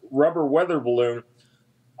a rubber weather balloon.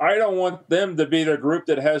 I don't want them to be the group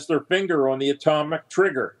that has their finger on the atomic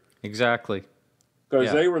trigger. Exactly.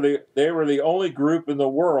 because they were the only group in the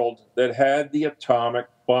world that had the atomic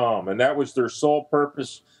bomb, and that was their sole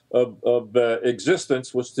purpose of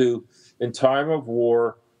existence, was to, in time of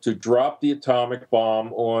war, to drop the atomic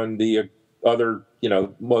bomb on the other,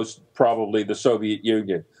 most probably the Soviet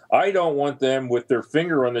Union. I don't want them with their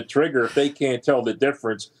finger on the trigger if they can't tell the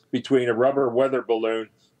difference between a rubber weather balloon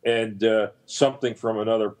and something from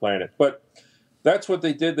another planet. But that's what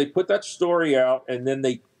they did. They put that story out, and then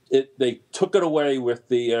they took it away with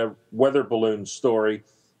the weather balloon story,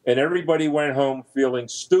 and everybody went home feeling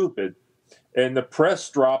stupid. And the press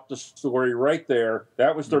dropped the story right there.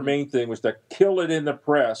 That was their main thing, was to kill it in the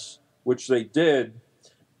press, which they did.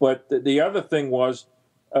 But the other thing was,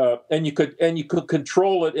 and you could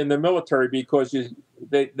control it in the military, because you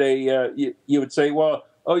would say, well,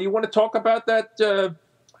 oh, you want to talk about that?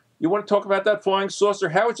 You want to talk about that flying saucer?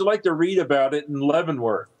 How would you like to read about it in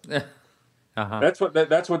Leavenworth? That's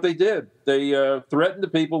what they did. They threatened the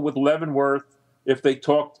people with Leavenworth if they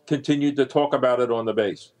continued to talk about it on the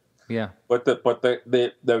base. Yeah. But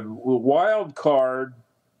the wild card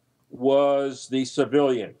was the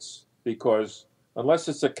civilians, because unless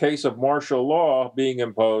it's a case of martial law being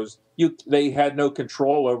imposed, they had no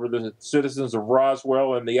control over the citizens of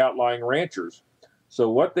Roswell and the outlying ranchers. So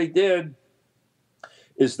what they did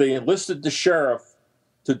is they enlisted the sheriff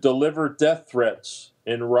to deliver death threats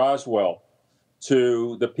in Roswell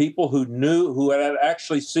to the people who had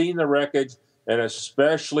actually seen the wreckage, and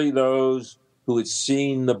especially those who had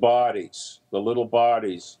seen the bodies, the little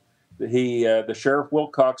bodies. The Sheriff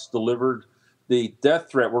Wilcox delivered the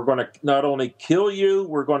death threat. We're going to not only kill you,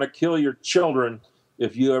 we're going to kill your children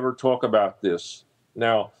if you ever talk about this.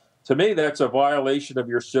 Now, to me, that's a violation of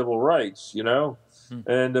your civil rights,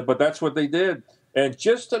 but that's what they did. And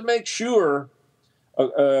just to make sure,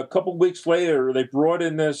 a couple weeks later, they brought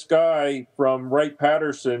in this guy from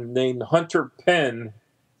Wright-Patterson named Hunter Penn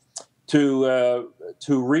to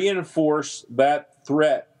reinforce that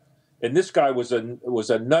threat. And this guy was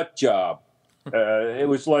a nut job. It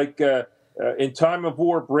was like in time of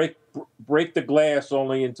war, break the glass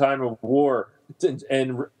only in time of war,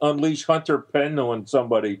 and unleash Hunter Penn on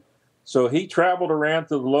somebody. So he traveled around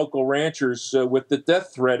to the local ranchers with the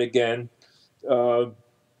death threat again.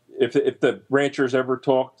 If the ranchers ever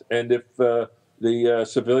talked, and if the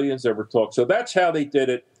civilians ever talked. So that's how they did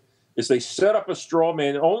it, is they set up a straw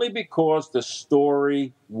man only because the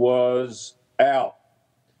story was out.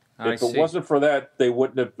 If it wasn't for that, they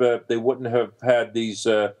wouldn't have had these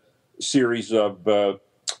series of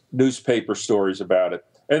newspaper stories about it.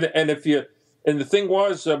 And the thing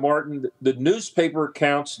was, Martin, the newspaper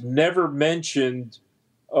accounts never mentioned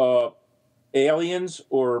aliens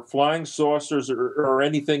or flying saucers or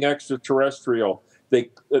anything extraterrestrial.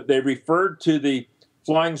 They referred to the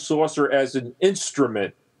flying saucer as an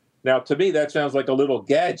instrument. Now, to me, that sounds like a little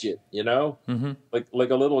gadget,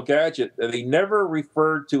 like a little gadget. They never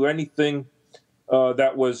referred to anything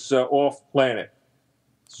that was off planet.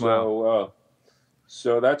 So, Wow.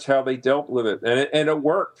 So that's how they dealt with it, and it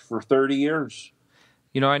worked for 30 years.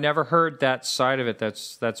 I never heard that side of it.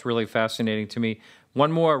 That's really fascinating to me.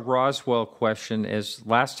 One more Roswell question is,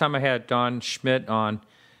 last time I had Don Schmidt on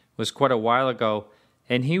was quite a while ago,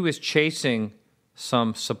 and he was chasing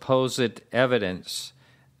some supposed evidence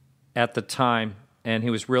at the time, and he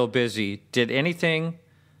was real busy. Did anything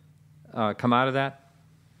come out of that?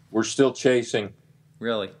 We're still chasing.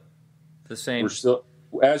 Really? The same? We're still,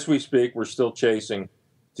 as we speak, we're still chasing,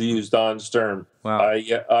 to use Don's term. Wow.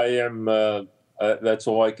 I am, that's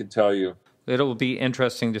all I can tell you. It'll be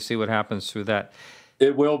interesting to see what happens through that.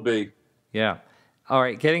 It will be. Yeah. All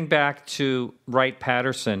right, getting back to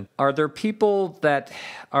Wright-Patterson, are there people that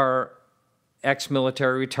are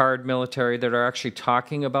ex-military, retired military, that are actually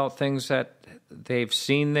talking about things that they've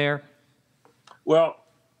seen there? Well,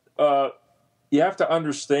 you have to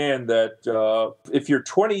understand that if you're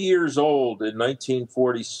 20 years old in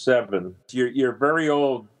 1947, you're very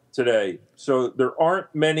old today. So there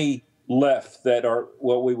aren't many left that are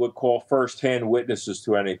what we would call first-hand witnesses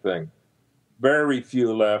to anything. Very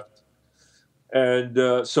few left.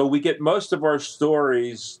 And so we get most of our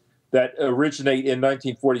stories that originate in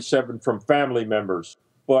 1947 from family members.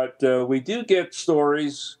 But we do get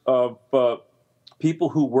stories of people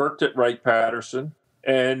who worked at Wright-Patterson,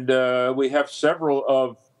 and we have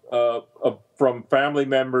several of from family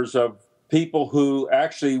members of people who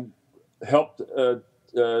actually helped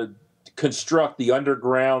construct the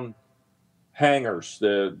underground hangars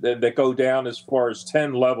that go down as far as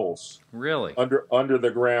 10 levels. Really? Under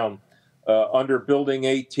the ground, under Building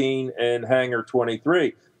 18 and Hangar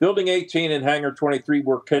 23. Building 18 and Hangar 23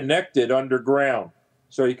 were connected underground,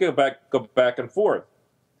 so you could go back and forth.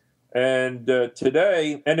 And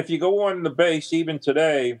today, and if you go on the base, even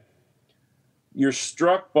today, you're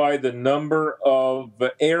struck by the number of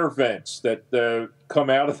air vents that come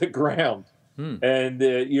out of the ground. And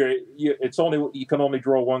you can only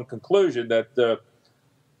draw one conclusion, that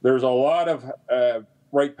there's a lot of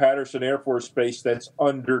Wright-Patterson Air Force Base that's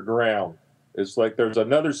underground. It's like there's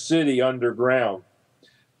another city underground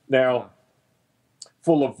now,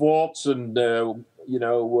 full of vaults and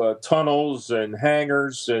tunnels and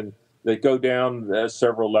hangars, and they go down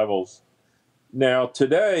several levels. Now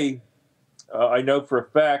today, I know for a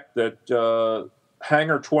fact that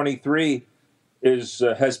Hangar 23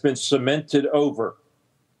 has been cemented over.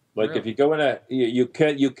 Like Really? if you go in you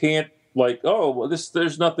can't like, oh well,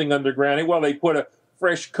 there's nothing underground. Well, they put a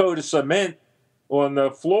fresh coat of cement on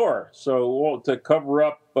the floor to cover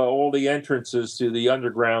up all the entrances to the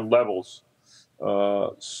underground levels. We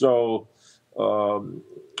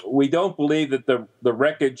don't believe that the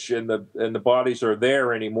wreckage and the bodies are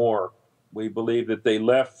there anymore. We believe that they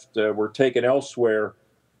left, were taken elsewhere,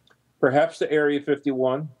 perhaps to Area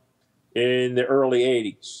 51 in the early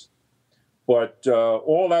 80s. But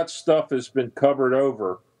all that stuff has been covered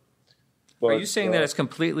over. But, are you saying that it's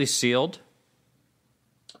completely sealed?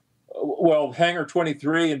 Well, Hangar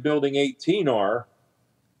 23 and Building 18 are.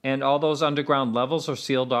 And all those underground levels are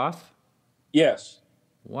sealed off? Yes.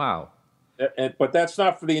 Wow. But that's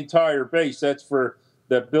not for the entire base. That's for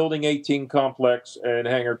the Building 18 complex and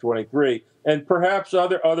Hangar 23, and perhaps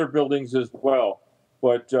other buildings as well.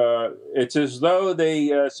 But it's as though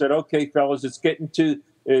they said, "Okay, fellas, it's getting too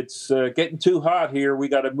hot here. We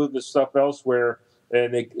got to move the stuff elsewhere."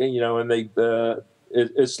 And it's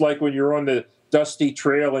like when you're on the dusty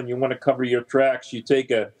trail and you want to cover your tracks, you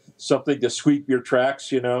take something to sweep your tracks,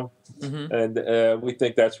 Mm-hmm. And we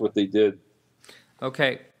think that's what they did.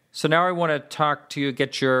 Okay, so now I want to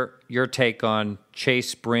get your take on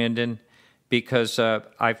Chase Brandon, because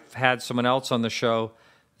I've had someone else on the show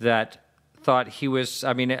that thought he was,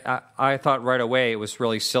 I thought right away it was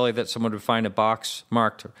really silly that someone would find a box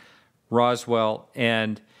marked Roswell,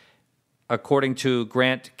 and according to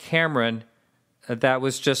Grant Cameron, that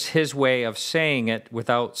was just his way of saying it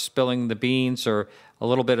without spilling the beans, or a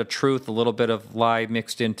little bit of truth, a little bit of lie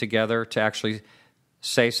mixed in together to actually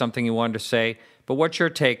say something he wanted to say. But what's your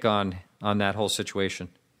take on that whole situation?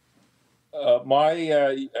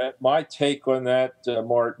 My take on that,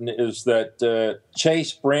 Martin, is that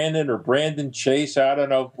Chase Brandon, or Brandon Chase, I don't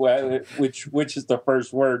know which is the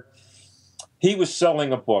first word. He was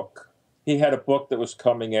selling a book. He had a book that was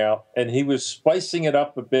coming out, and he was spicing it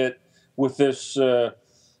up a bit with this. I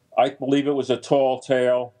believe it was a tall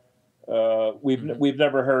tale. We've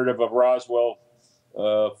never heard of a Roswell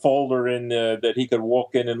folder in that he could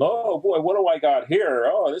walk in and, oh boy, what do I got here?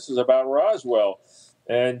 Oh, this is about Roswell.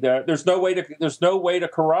 And there's no way to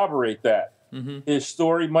corroborate that. Mm-hmm. His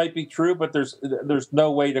story might be true, but there's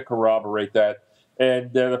no way to corroborate that.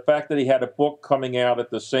 And the fact that he had a book coming out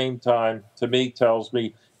at the same time, to me, tells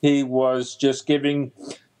me he was just giving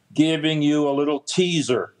you a little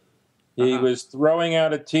teaser. He was throwing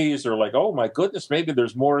out a teaser, like, oh my goodness, maybe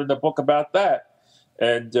there's more in the book about that.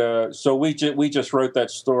 And so we just wrote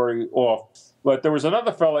that story off. But there was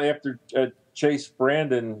another fellow after Chase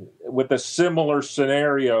Brandon with a similar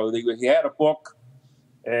scenario. He had a book,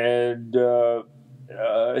 and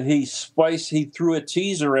he threw a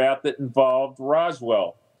teaser out that involved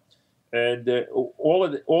Roswell. And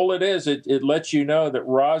all it is, it lets you know that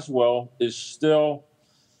Roswell is still,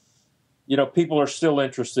 people are still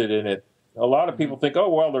interested in it. A lot of people think, oh,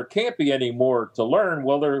 well, there can't be any more to learn.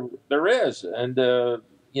 Well, there is. And,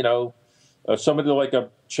 somebody like a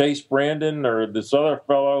Chase Brandon or this other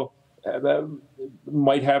fellow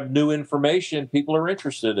might have new information. People are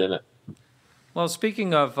interested in it. Well,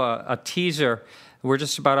 speaking of a teaser, we're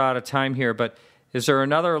just about out of time here, but is there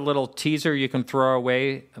another little teaser you can throw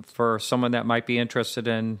away for someone that might be interested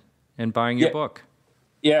in buying your book?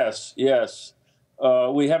 Yes.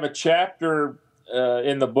 We have a chapter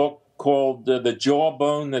in the book called The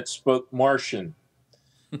Jawbone That Spoke Martian.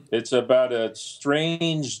 It's about a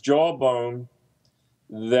strange jawbone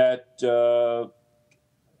that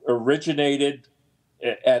originated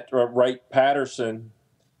at Wright-Patterson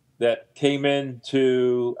that came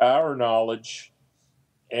into our knowledge.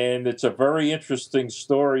 And it's a very interesting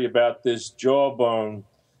story about this jawbone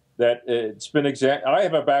that it's been I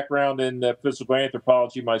have a background in physical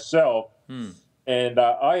anthropology myself. And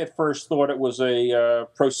I at first thought it was a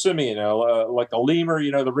prosimian, like a lemur,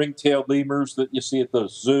 the ring-tailed lemurs that you see at the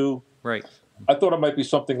zoo. Right. I thought it might be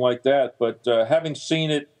something like that, but having seen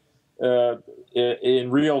it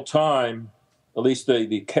in real time, at least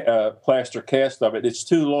the plaster cast of it, it's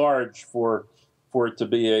too large for for it to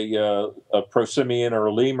be a prosimian or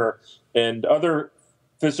a lemur. And other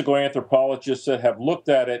physical anthropologists that have looked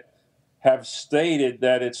at it have stated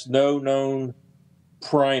that it's no known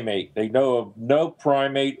primate. They know of no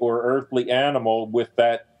primate or earthly animal with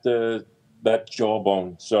that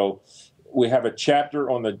jawbone. So we have a chapter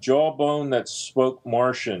on the jawbone that spoke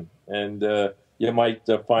Martian, and you might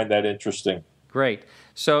find that interesting. Great.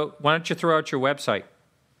 So why don't you throw out your website?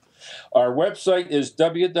 Our website is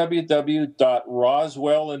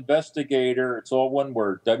www.roswellinvestigator. It's all one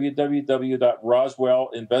word,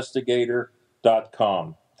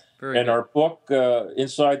 www.roswellinvestigator.com. Very and good. Our book,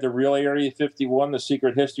 Inside the Real Area 51, The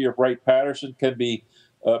Secret History of Wright-Patterson, can be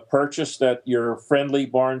purchased at your friendly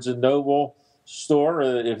Barnes & Noble store,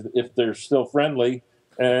 if they're still friendly.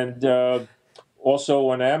 And also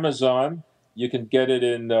on Amazon, you can get it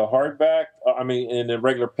in hardback, in a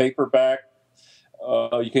regular paperback.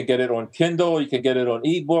 You can get it on Kindle, you can get it on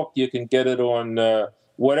ebook, you can get it on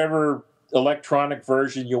whatever electronic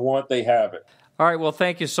version you want, they have it. All right, well,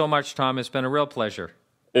 thank you so much, Tom. It's been a real pleasure.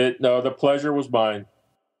 The pleasure was mine.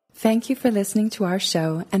 Thank you for listening to our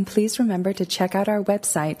show, and please remember to check out our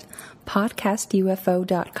website,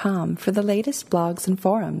 podcastufo.com, for the latest blogs and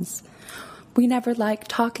forums. We never like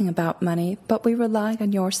talking about money, but we rely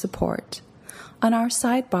on your support. On our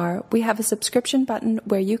sidebar, we have a subscription button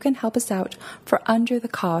where you can help us out for under the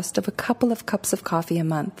cost of a couple of cups of coffee a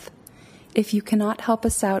month. If you cannot help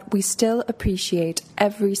us out, we still appreciate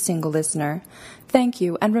every single listener. Thank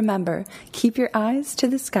you, and remember, keep your eyes to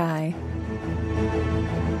the sky.